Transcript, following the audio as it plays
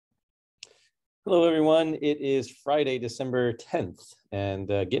Hello, everyone. It is Friday, December 10th, and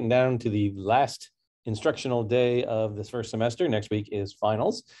getting down to the last instructional day of this first semester. Next week is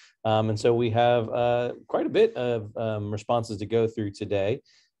finals. And so we have quite a bit of responses to go through today.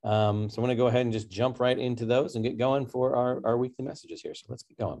 So I'm going to go ahead and just jump right into those and get going for our weekly messages here. So let's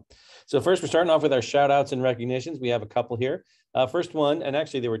get going. So first, we're starting off with our shout outs and recognitions. We have a couple here. First one, and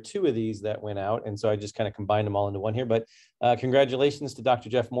actually there were two of these that went out, and so I just kind of combined them all into one here, but congratulations to Dr.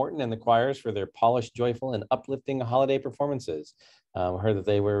 Jeff Morton and the choirs for their polished, joyful, and uplifting holiday performances. I heard that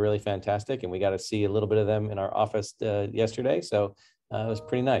they were really fantastic, and we got to see a little bit of them in our office yesterday, so it was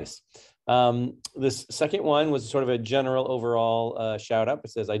pretty nice. This second one was sort of a general overall shout out.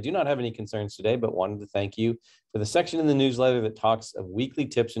 It says, I do not have any concerns today, but wanted to thank you for the section in the newsletter that talks of weekly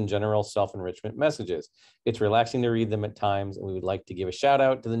tips and general self-enrichment messages. It's relaxing to read them at times, and we would like to give a shout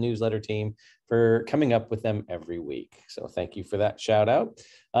out to the newsletter team for coming up with them every week. So thank you for that shout out.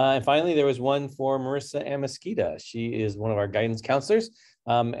 And finally, there was one for Marissa Amasquita. She is one of our guidance counselors.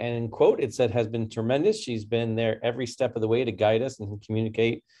 And in quote, it said, has been tremendous. She's been there every step of the way to guide us and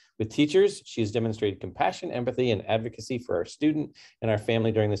communicate with teachers. She has demonstrated compassion, empathy, and advocacy for our student and our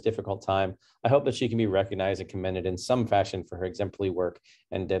family during this difficult time. I hope that she can be recognized and commended in some fashion for her exemplary work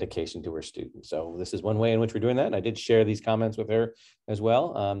and dedication to her students. So this is one way in which we're doing that. And I did share these comments with her as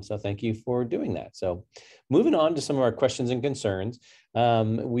well. So thank you for doing that. So moving on to some of our questions and concerns.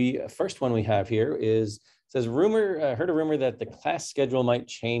 First one we have here is, says, heard a rumor that the class schedule might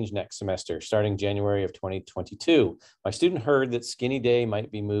change next semester, starting January of 2022. My student heard that Skinny Day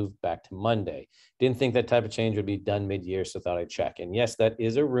might be moved back to Monday. Didn't think that type of change would be done mid-year, so thought I'd check. And yes, that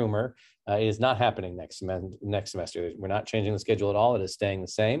is a rumor. It is not happening next semester. We're not changing the schedule at all. It is staying the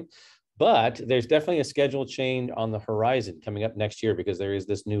same. But there's definitely a schedule change on the horizon coming up next year, because there is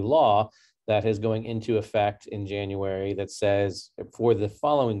this new law that is going into effect in January that says for the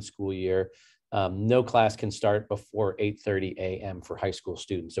following school year, no class can start before 8:30 a.m. for high school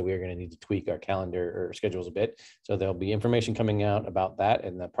students. So we are going to need to tweak our calendar or schedules a bit. So there'll be information coming out about that,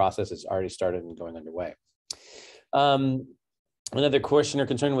 and the process has already started and going underway. Another question or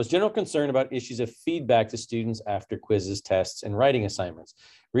concern was general concern about issues of feedback to students after quizzes, tests, and writing assignments.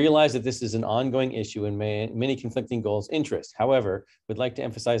 Realize that this is an ongoing issue and many conflicting goals interest. However, we'd like to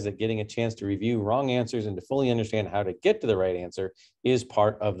emphasize that getting a chance to review wrong answers and to fully understand how to get to the right answer is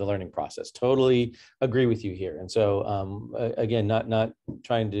part of the learning process. Totally agree with you here. And so again, not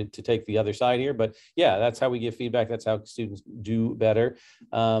trying to take the other side here, but yeah, that's how we give feedback. That's how students do better.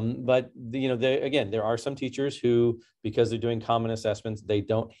 But again, there are some teachers who, because they're doing common assessments, they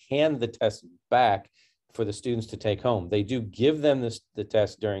don't hand the test back for the students to take home. They do give them the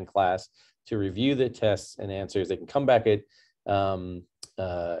test during class to review the tests and answers. They can come back at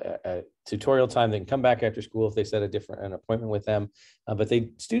tutorial time. They can come back after school if they set an appointment with them, but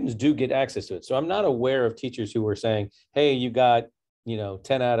students do get access to it. So I'm not aware of teachers who were saying, hey, you got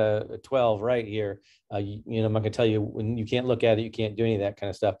 10 out of 12 right here. I'm not gonna tell you when you can't look at it, you can't do any of that kind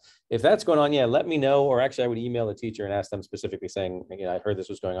of stuff. If that's going on, yeah, let me know. Or actually I would email the teacher and ask them specifically saying, I heard this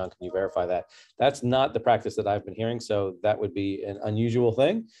was going on. Can you verify that? That's not the practice that I've been hearing. So that would be an unusual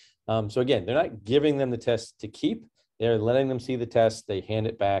thing. So again, they're not giving them the test to keep. They're letting them see the test. They hand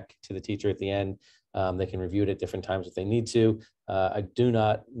it back to the teacher at the end. They can review it at different times if they need to. I do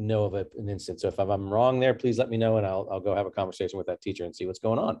not know of an instance. So if I'm wrong there, please let me know, and I'll go have a conversation with that teacher and see what's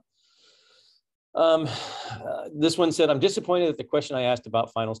going on. This one said, I'm disappointed that the question I asked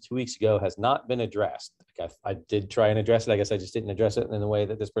about finals 2 weeks ago has not been addressed. I did try and address it. I guess I just didn't address it in the way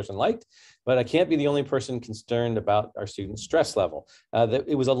that this person liked, but I can't be the only person concerned about our students' stress level.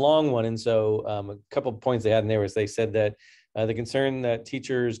 It was a long one. And so a couple of points they had in there was they said that the concern that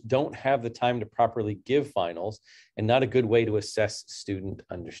teachers don't have the time to properly give finals and not a good way to assess student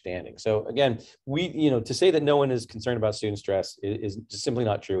understanding. So again, to say that no one is concerned about student stress is just simply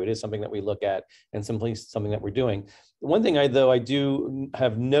not true. It is something that we look at and simply something that we're doing. One thing I do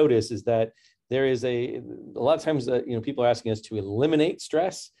have noticed is that there is a lot of times that, people are asking us to eliminate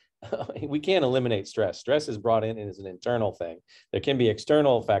stress. We can't eliminate stress. Stress is brought in and is an internal thing. There can be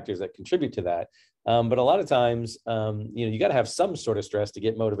external factors that contribute to that. But a lot of times, you got to have some sort of stress to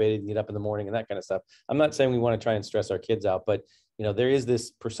get motivated and get up in the morning and that kind of stuff. I'm not saying we want to try and stress our kids out, but there is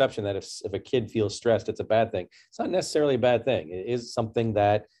this perception that if a kid feels stressed, it's a bad thing. It's not necessarily a bad thing. It is something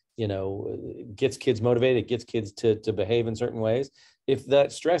that, gets kids motivated, gets kids to behave in certain ways. If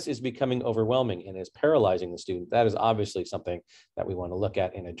that stress is becoming overwhelming and is paralyzing the student, that is obviously something that we want to look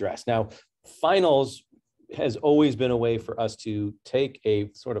at and address. Now, finals has always been a way for us to take a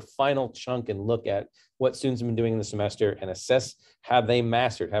sort of final chunk and look at what students have been doing in the semester and assess, have they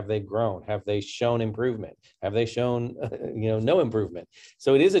mastered, have they grown, have they shown improvement, have they shown no improvement.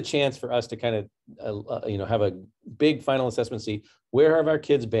 So it is a chance for us to kind of have a big final assessment, see where have our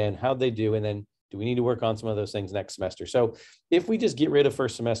kids been, how'd they do, and then do we need to work on some of those things next semester. So if we just get rid of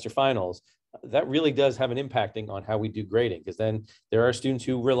first semester finals, that really does have an impacting on how we do grading, because then there are students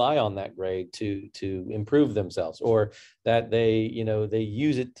who rely on that grade to improve themselves, or that they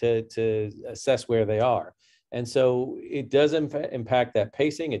use it to assess where they are. And so it does impact that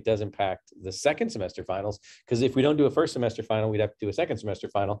pacing. It does impact the second semester finals, because if we don't do a first semester final, we'd have to do a second semester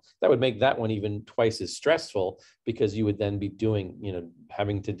final. That would make that one even twice as stressful, because you would then be doing,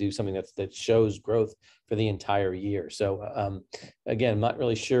 having to do something that shows growth for the entire year. So again, I'm not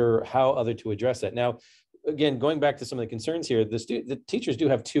really sure how other to address that. Now, again, going back to some of the concerns here, the teachers do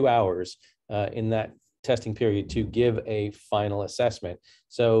have 2 hours in that testing period to give a final assessment.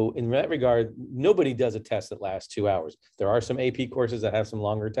 So in that regard, nobody does a test that lasts 2 hours. There are some AP courses that have some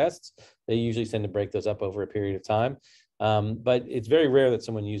longer tests. They usually tend to break those up over a period of time. But it's very rare that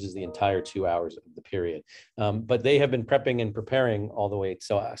someone uses the entire 2 hours of the period. But they have been prepping and preparing all the way.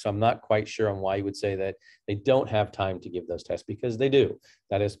 So I'm not quite sure on why you would say that they don't have time to give those tests, because they do.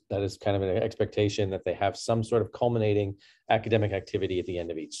 That is kind of an expectation that they have some sort of culminating academic activity at the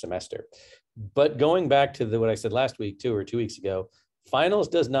end of each semester. But going back to what I said last week, 2 weeks ago, finals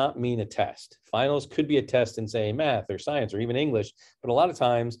does not mean a test. Finals could be a test in, say, math or science or even English, but a lot of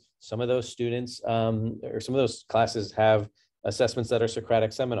times some of those students or some of those classes have assessments that are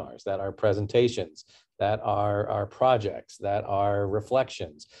Socratic seminars, that are presentations, that are projects, that are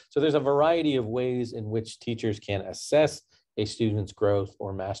reflections. So there's a variety of ways in which teachers can assess a student's growth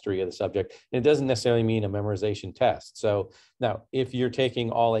or mastery of the subject. And it doesn't necessarily mean a memorization test. So now, if you're taking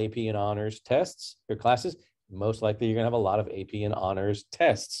all AP and honors tests or classes, most likely you're going to have a lot of AP and honors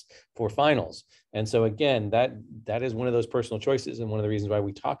tests for finals. And so again, that is one of those personal choices, and one of the reasons why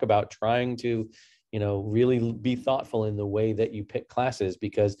we talk about trying to, really be thoughtful in the way that you pick classes,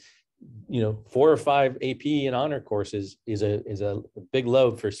 because 4 or 5 AP and honor courses is a big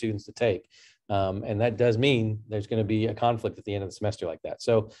load for students to take. And that does mean there's going to be a conflict at the end of the semester like that.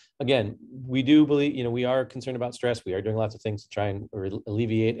 So again, we do believe, we are concerned about stress. We are doing lots of things to try and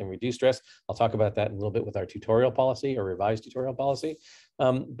alleviate and reduce stress. I'll talk about that in a little bit with our tutorial policy or revised tutorial policy.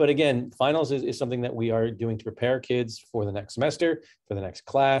 But again, finals is something that we are doing to prepare kids for the next semester, for the next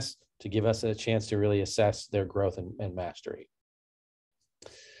class, to give us a chance to really assess their growth and mastery.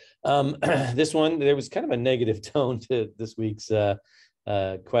 This one, there was kind of a negative tone to this week's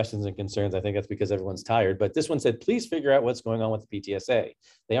questions and concerns. I think that's because everyone's tired, but this one said, please figure out what's going on with the PTSA.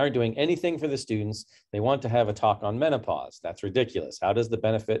 They aren't doing anything for the students. They want to have a talk on menopause. That's ridiculous. How does that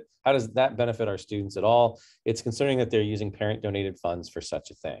benefit our students at all? It's concerning that they're using parent donated funds for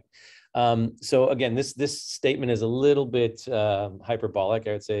such a thing. So again, this statement is a little bit hyperbolic.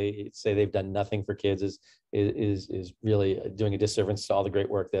 I would say they've done nothing for kids is really doing a disservice to all the great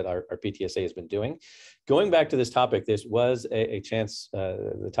work that our PTSA has been doing. Going back to this topic, this was a chance.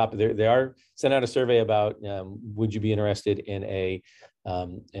 The topic they are sent out a survey about would you be interested in a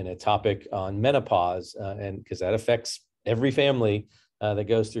topic on menopause, and because that affects every family that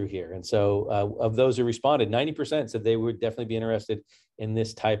goes through here. And so of those who responded, 90% said they would definitely be interested in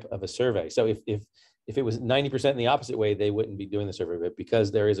this type of a survey. So if it was 90% in the opposite way, they wouldn't be doing the survey. But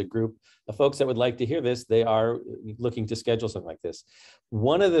because there is a group of folks that would like to hear this, they are looking to schedule something like this.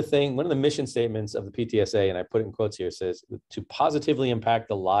 One of the mission statements of the PTSA, and I put it in quotes here, says to positively impact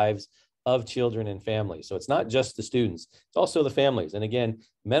the lives of children and families. So it's not just the students, it's also the families. And again,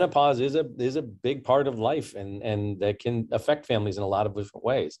 menopause is a big part of life, and that can affect families in a lot of different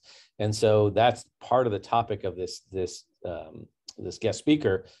ways. And so that's part of the topic of this guest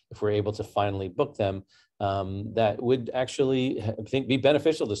speaker, if we're able to finally book them, that would actually, I think, be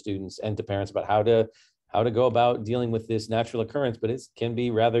beneficial to students and to parents about how to go about dealing with this natural occurrence, but it can be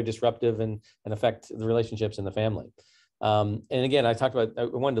rather disruptive and affect the relationships in the family. And again, I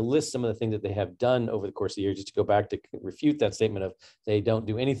wanted to list some of the things that they have done over the course of the year, just to go back to refute that statement of they don't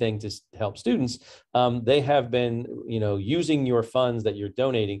do anything to help students. They have been, using your funds that you're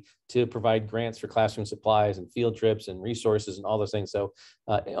donating to provide grants for classroom supplies and field trips and resources and all those things. So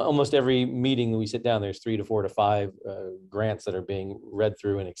almost every meeting we sit down, there's 3 to 4 to 5 grants that are being read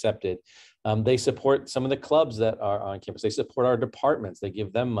through and accepted. They support some of the clubs that are on campus. They support our departments. They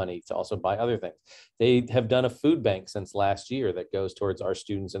give them money to also buy other things. They have done a food bank since last year that goes towards our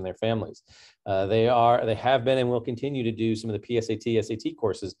students and their families. They have been and will continue to do some of the PSAT, SAT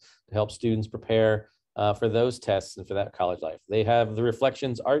courses to help students prepare for those tests and for that college life. They have the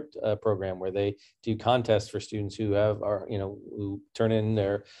Reflections Art program where they do contests for students who who turn in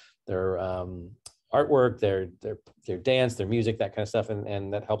their artwork, their dance, their music, that kind of stuff,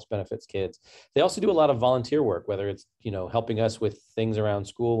 and that helps benefits kids. They also do a lot of volunteer work, whether it's helping us with things around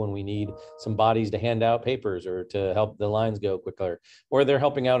school when we need some bodies to hand out papers or to help the lines go quicker, or they're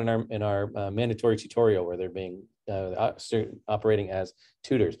helping out in our mandatory tutorial where they're being operating as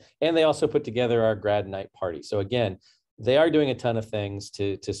tutors. And they also put together our grad night party. So again, they are doing a ton of things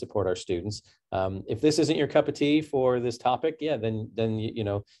to support our students. If this isn't your cup of tea for this topic, yeah, then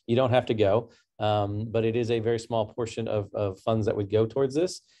you don't have to go. But it is a very small portion of funds that would go towards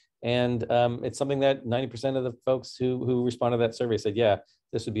this. And it's something that 90% of the folks who responded to that survey said, yeah,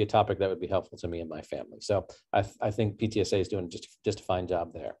 this would be a topic that would be helpful to me and my family. So I think PTSA is doing just a fine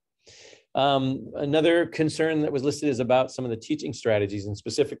job there. Another concern that was listed is about some of the teaching strategies, and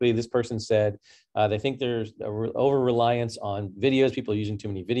specifically this person said they think there's over-reliance on videos, people using too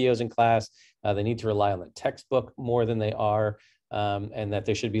many videos in class. They need to rely on the textbook more than they are, and that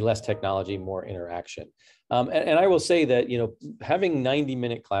there should be less technology, more interaction. And I will say that, having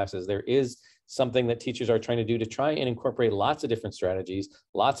 90-minute classes, there is something that teachers are trying to do to try and incorporate lots of different strategies,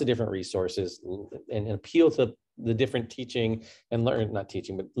 lots of different resources, and appeal to the different teaching and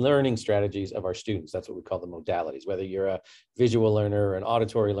learning strategies of our students. That's what we call the modalities, whether you're a visual learner or an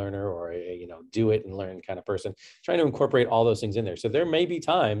auditory learner or a do it and learn kind of person, trying to incorporate all those things in there. So there may be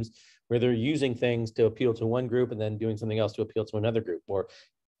times where they're using things to appeal to one group and then doing something else to appeal to another group. Or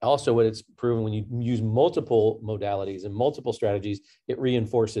also what it's proven, when you use multiple modalities and multiple strategies, it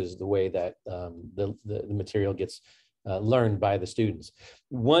reinforces the way that the material gets learned by the students.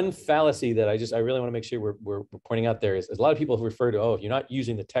 One fallacy that I really want to make sure we're pointing out there is a lot of people refer to, oh, if you're not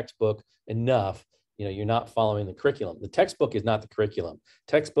using the textbook enough, you're not following the curriculum. The textbook is not the curriculum.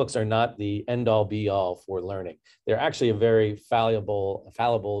 Textbooks are not the end all be all for learning. They're actually a very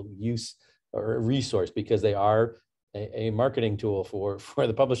fallible use or resource, because they are a marketing tool for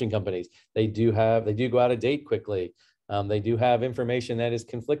the publishing companies. They do go out of date quickly. They do have information that is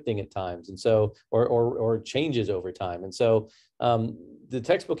conflicting at times, and so or changes over time. And so the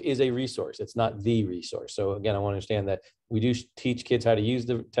textbook is a resource. It's not the resource. So again, I want to understand that we do teach kids how to use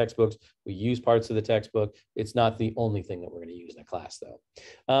the textbooks. We use parts of the textbook. It's not the only thing that we're going to use in a class, though.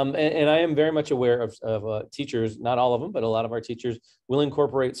 And I am very much aware of teachers, not all of them, but a lot of our teachers will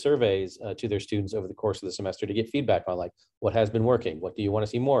incorporate surveys to their students over the course of the semester to get feedback on, like, what has been working, what do you want to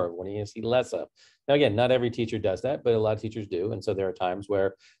see more of, what do you want to see less of. Now, again, not every teacher does that, but a lot of teachers do. And so there are times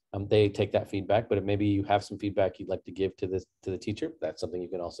where they take that feedback, but if maybe you have some feedback you'd like to give to the teacher, that's something you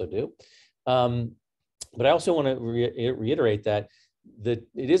can also do. But I also want to reiterate that it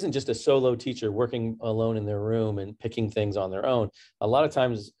isn't just a solo teacher working alone in their room and picking things on their own. A lot of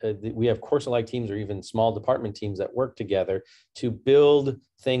times we have course-alike teams or even small department teams that work together to build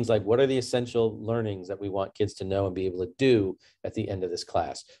things like, what are the essential learnings that we want kids to know and be able to do at the end of this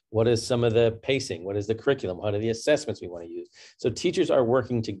class? What is some of the pacing? What is the curriculum? What are the assessments we want to use? So teachers are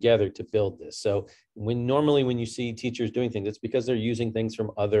working together to build this. So normally when you see teachers doing things, it's because they're using things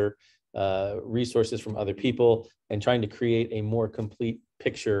from other resources from other people and trying to create a more complete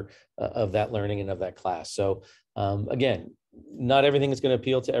picture of that learning and of that class. So again, not everything is going to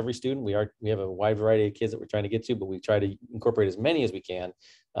appeal to every student. We have a wide variety of kids that we're trying to get to, but we try to incorporate as many as we can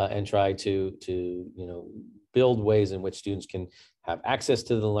and try to build ways in which students can have access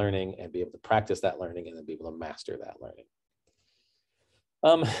to the learning and be able to practice that learning and then be able to master that learning.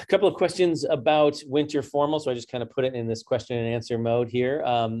 A couple of questions about winter formal. So I just kind of put it in this question and answer mode here.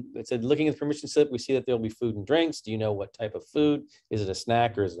 It said, looking at the permission slip, we see that there'll be food and drinks. Do you know what type of food? Is it a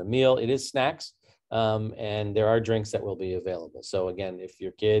snack or is it a meal? It is snacks. And there are drinks that will be available. So again, if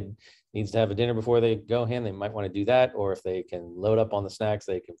your kid needs to have a dinner before they go in, they might want to do that. Or if they can load up on the snacks,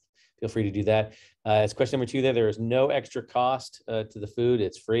 they can feel free to do that. As question number 2 there is no extra cost to the food.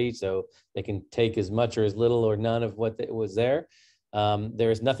 It's free. So they can take as much or as little or none of what was there.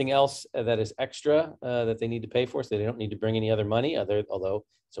 There is nothing else that is extra that they need to pay for, so they don't need to bring any other money, although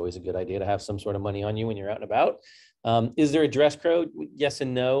it's always a good idea to have some sort of money on you when you're out and about. Is there a dress code? Yes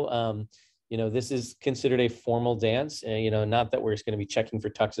and no. This is considered a formal dance, not that we're just going to be checking for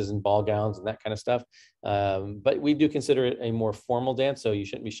tuxes and ball gowns and that kind of stuff. But we do consider it a more formal dance. So you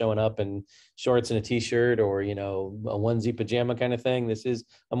shouldn't be showing up in shorts and a t-shirt or, a onesie pajama kind of thing. This is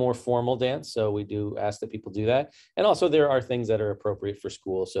a more formal dance. So we do ask that people do that. And also there are things that are appropriate for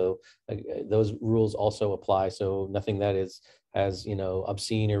school. So those rules also apply. So nothing that has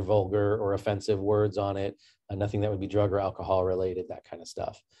obscene or vulgar or offensive words on it, nothing that would be drug or alcohol related, that kind of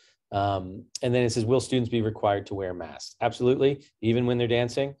stuff. And then it says, will students be required to wear masks? Absolutely. Even when they're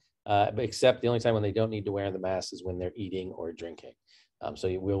dancing, but except the only time when they don't need to wear the mask is when they're eating or drinking. So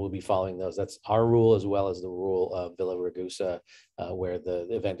we will be following those. That's our rule as well as the rule of Villa Ragusa, where the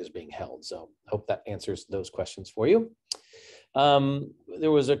event is being held. So hope that answers those questions for you.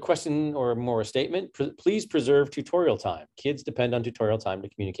 There was a question or more a statement. Please preserve tutorial time. Kids depend on tutorial time to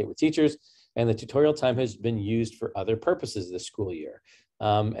communicate with teachers, and the tutorial time has been used for other purposes this school year.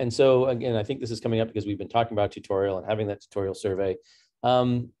 And so again, I think this is coming up because we've been talking about tutorial and having that tutorial survey.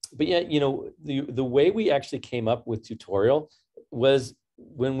 But yeah, you know, the way we actually came up with tutorial was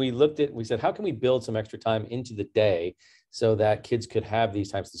when we looked at, we said, how can we build some extra time into the day so that kids could have these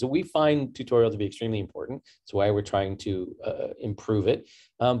types of, so we find tutorial to be extremely important. That's why we're trying to improve it.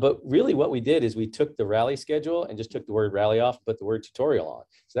 But really what we did is we took the rally schedule and just took the word rally off, put the word tutorial on.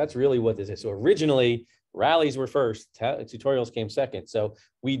 So that's really what this is. So originally rallies were first, tutorials came second. So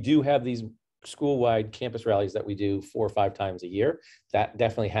we do have these school-wide campus rallies that we do 4 or 5 times a year. That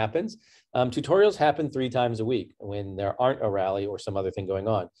definitely happens. Tutorials happen 3 times a week when there aren't a rally or some other thing going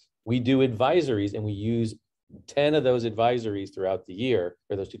on. We do advisories and we use 10 of those advisories throughout the year,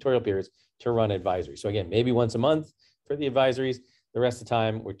 or those tutorial periods, to run advisories. So again, maybe once a month for the advisories. The rest of the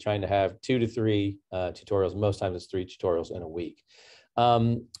time, we're trying to have 2 to 3 tutorials. Most times it's 3 tutorials in a week.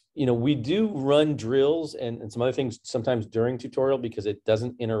 You know, we do run drills and some other things sometimes during tutorial because it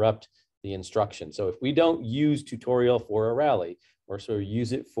doesn't interrupt the instruction. So if we don't use tutorial for a rally, or so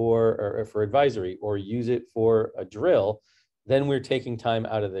use it for advisory, or use it for a drill, then we're taking time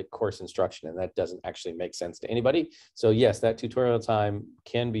out of the course instruction, and that doesn't actually make sense to anybody. So yes, that tutorial time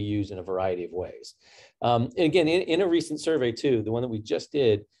can be used in a variety of ways. And again, in a recent survey too, the one that we just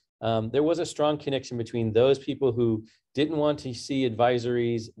did, there was a strong connection between those people who didn't want to see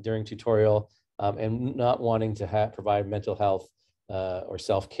advisories during tutorial and not wanting to provide mental health or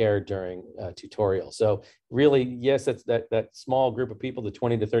self-care during tutorial. So really, yes, that's that small group of people, the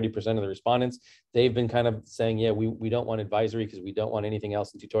 20 to 30% of the respondents, they've been kind of saying, yeah, we don't want advisory because we don't want anything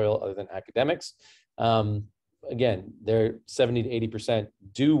else in tutorial other than academics. Again, they're 70 to 80%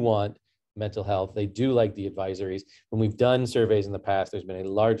 do want mental health. They do like the advisories. When we've done surveys in the past, there's been a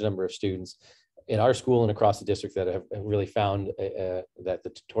large number of students in our school and across the district that have really found that the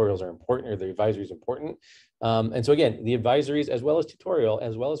tutorials are important, or the advisory is important. And so again, the advisories as well as tutorial,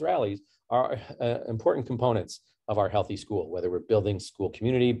 as well as rallies, are important components of our healthy school, whether we're building school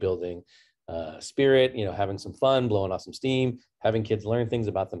community, building spirit, you know, having some fun, blowing off some steam, having kids learn things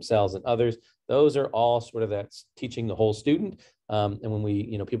about themselves and others. Those are all sort of that's teaching the whole student. And when we,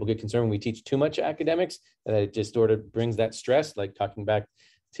 you know, people get concerned when we teach too much academics, that it just sort of brings that stress, like talking back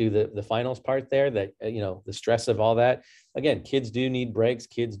to the finals part there, that, you know, the stress of all that. Again, kids do need breaks.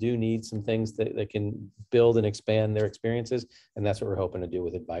 Kids do need some things that can build and expand their experiences. And that's what we're hoping to do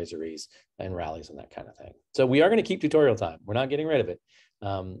with advisories and rallies and that kind of thing. So we are going to keep tutorial time. We're not getting rid of it.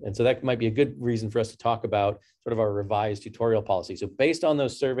 And so that might be a good reason for us to talk about sort of our revised tutorial policy. So based on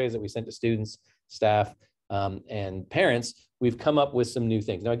those surveys that we sent to students, staff, and parents, we've come up with some new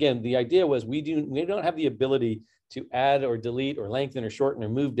things. Now, again, the idea was we don't have the ability to add or delete or lengthen or shorten or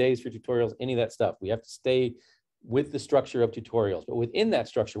move days for tutorials, any of that stuff. We have to stay with the structure of tutorials, but within that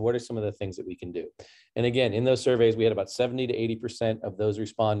structure, what are some of the things that we can do? And again, in those surveys, we had about 70 to 80% of those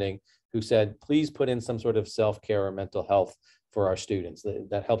responding who said, please put in some sort of self-care or mental health for our students.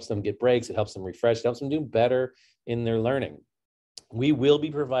 That helps them get breaks, it helps them refresh, it helps them do better in their learning. We will be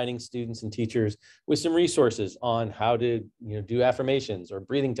providing students and teachers with some resources on how to, you know, do affirmations or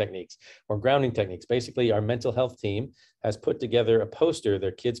breathing techniques or grounding techniques. Basically, our mental health team has put together a poster.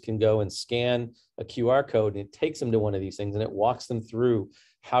 Their kids can go and scan a QR code, and it takes them to one of these things, and it walks them through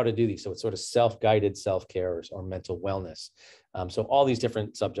how to do these. So it's sort of self-guided self-care or mental wellness. So all these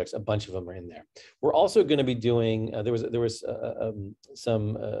different subjects, a bunch of them are in there. We're also going to be doing, there was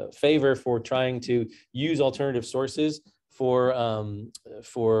some favor for trying to use alternative sources for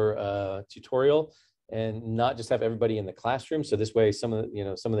tutorial and not just have everybody in the classroom. So this way, some of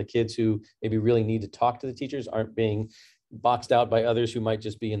the kids who maybe really need to talk to the teachers aren't being boxed out by others who might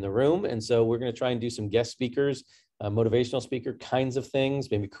just be in the room. And so we're going to try and do some guest speakers, motivational speaker kinds of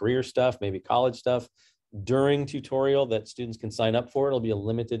things, maybe career stuff, maybe college stuff during tutorial that students can sign up for. It'll be a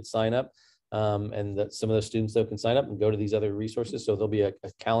limited sign up. And that some of those students though can sign up and go to these other resources. So there'll be a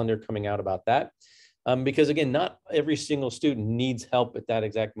calendar coming out about that. Because again, not every single student needs help at that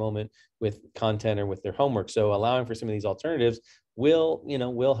exact moment with content or with their homework. So allowing for some of these alternatives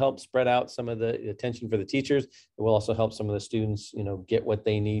will help spread out some of the attention for the teachers. It will also help some of the students, get what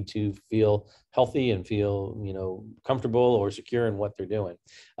they need to feel healthy and feel, comfortable or secure in what they're doing.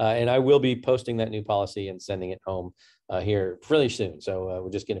 And I will be posting that new policy and sending it home here really soon. So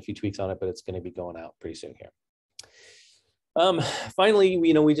we're just getting a few tweaks on it, but it's going to be going out pretty soon here. Um, Finally,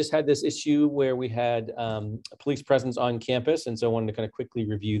 we just had this issue where we had a police presence on campus, and so I wanted to kind of quickly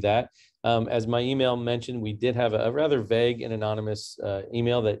review that. As my email mentioned, we did have a rather vague and anonymous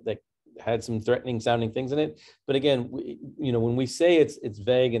email that had some threatening sounding things in it. But again, when we say it's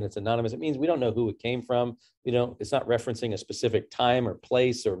vague and it's anonymous, it means we don't know who it came from. It's not referencing a specific time or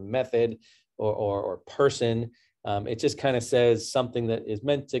place or method or person. It just kind of says something that is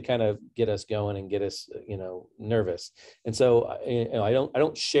meant to kind of get us going and get us, nervous. And so, I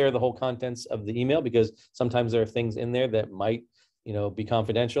don't share the whole contents of the email because sometimes there are things in there that might, be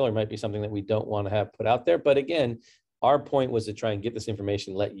confidential or might be something that we don't want to have put out there. But again, our point was to try and get this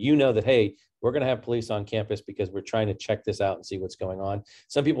information, let you know that, hey, we're going to have police on campus because we're trying to check this out and see what's going on.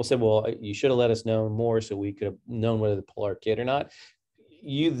 Some people said, well, you should have let us know more so we could have known whether to pull our kid or not.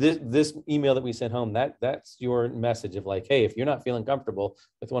 This email that we sent home, that's your message of like, hey, if you're not feeling comfortable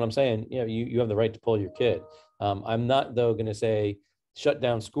with what I'm saying, you have the right to pull your kid. I'm not, though, going to say shut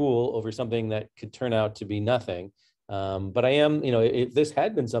down school over something that could turn out to be nothing. But I am, if this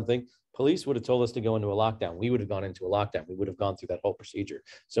had been something, police would have told us to go into a lockdown. We would have gone into a lockdown. We would have gone through that whole procedure.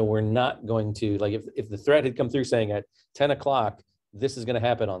 So we're not going to, like, if the threat had come through saying at 10 o'clock, this is going to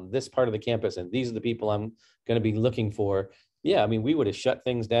happen on this part of the campus, and these are the people I'm going to be looking for. Yeah, I mean, we would have shut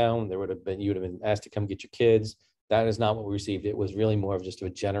things down. You would have been asked to come get your kids. That is not what we received. It was really more of just a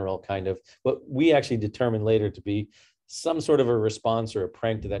general kind of what we actually determined later to be some sort of a response or a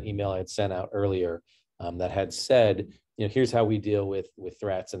prank to that email I had sent out earlier, that had said, here's how we deal with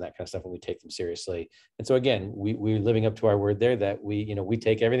threats and that kind of stuff, and we take them seriously. And so again, we're living up to our word there that we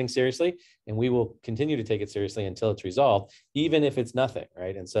take everything seriously, and we will continue to take it seriously until it's resolved, even if it's nothing,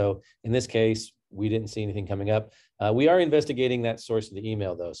 right? And so in this case, we didn't see anything coming up. We are investigating that source of the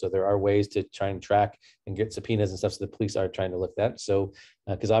email, though. So there are ways to try and track and get subpoenas and stuff. So the police are trying to look at that. So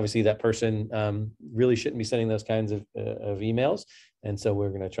because obviously that person really shouldn't be sending those kinds of emails. And so we're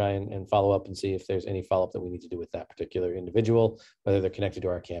going to try and follow up and see if there's any follow-up that we need to do with that particular individual, whether they're connected to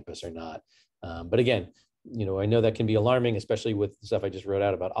our campus or not. But again, I know that can be alarming, especially with the stuff I just wrote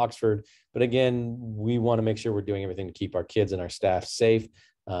out about Oxford. But again, we want to make sure we're doing everything to keep our kids and our staff safe.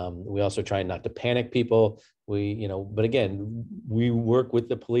 We also try not to panic people. But again, we work with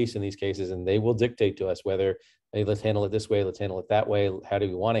the police in these cases, and they will dictate to us whether, hey, let's handle it this way, let's handle it that way. How do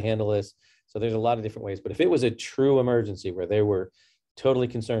we want to handle this? So there's a lot of different ways. But if it was a true emergency where they were totally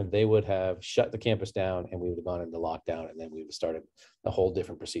concerned, they would have shut the campus down and we would have gone into lockdown, and then we would have started a whole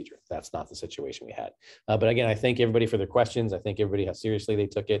different procedure. That's not the situation we had. But again, I thank everybody for their questions. I thank everybody how seriously they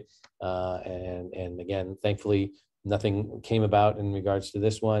took it. And again, thankfully, nothing came about in regards to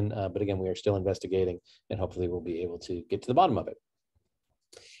this one. But again, we are still investigating, and hopefully we'll be able to get to the bottom of it.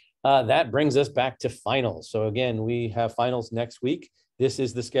 That brings us back to finals. So again, we have finals next week. This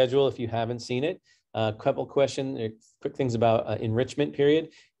is the schedule if you haven't seen it. Couple quick things about enrichment period.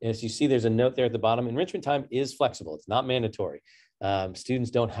 As you see, there's a note there at the bottom. Enrichment time is flexible. It's not mandatory.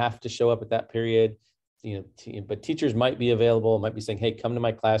 Students don't have to show up at that period. But teachers might be available, might be saying, hey, come to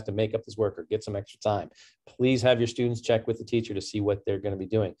my class to make up this work or get some extra time. Please have your students check with the teacher to see what they're going to be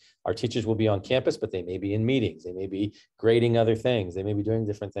doing. Our teachers will be on campus, but they may be in meetings. They may be grading other things. They may be doing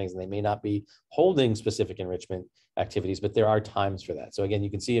different things, and they may not be holding specific enrichment activities, but there are times for that. So again,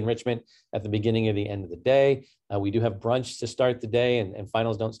 you can see enrichment at the beginning or the end of the day. We do have brunch to start the day, and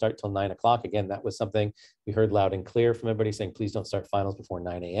finals don't start till 9 o'clock. Again, that was something we heard loud and clear from everybody saying, please don't start finals before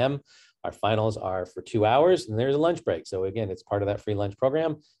 9 a.m. Our finals are for 2 hours, and there's a lunch break. So again, it's part of that free lunch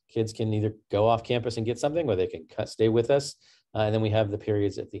program. Kids can either go off campus and get something, or they can stay with us. And then we have the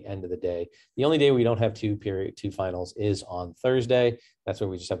periods at the end of the day. The only day we don't have two finals is on Thursday. That's where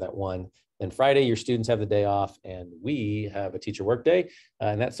we just have that one. Then Friday, your students have the day off, and we have a teacher work day,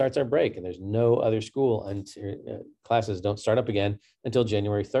 and that starts our break. And there's no other school until classes don't start up again until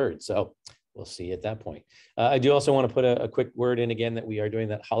January 3rd. So we'll see at that point. I do also want to put a quick word in again that we are doing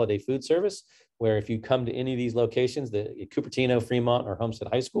that holiday food service, where if you come to any of these locations, the Cupertino, Fremont, or Homestead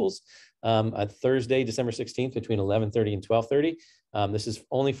high schools, on Thursday, December 16th, between 11:30 and 12:30. This is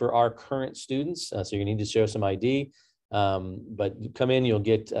only for our current students, so you need to show some ID. But you come in, you'll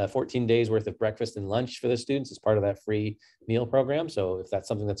get 14 days worth of breakfast and lunch for the students as part of that free meal program. So if that's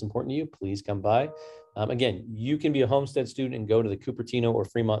something that's important to you, please come by. Again, you can be a Homestead student and go to the Cupertino or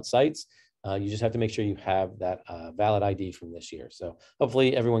Fremont sites. You just have to make sure you have that valid ID from this year. So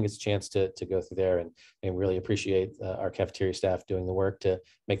hopefully everyone gets a chance to go through there, and really appreciate our cafeteria staff doing the work to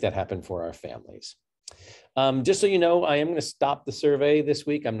make that happen for our families. Just so you know, I am going to stop the survey this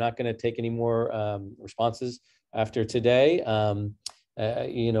week. I'm not going to take any more responses after today. And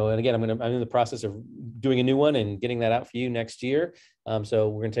again, I'm in the process of doing a new one and getting that out for you next year. So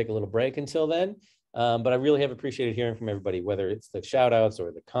we're going to take a little break until then. But I really have appreciated hearing from everybody, whether it's the shout outs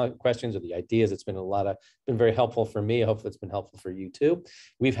or the questions or the ideas. It's been been very helpful for me. Hopefully it's been helpful for you too.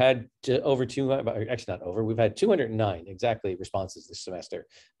 We've had over 200, actually not over, we've had 209 exactly responses this semester.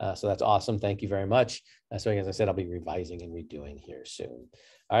 So that's awesome. Thank you very much. So as I said, I'll be revising and redoing here soon.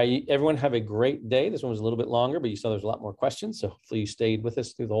 All right, everyone have a great day. This one was a little bit longer, but you saw there's a lot more questions. So hopefully you stayed with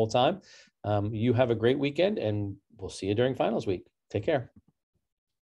us through the whole time. You have a great weekend, and we'll see you during finals week. Take care.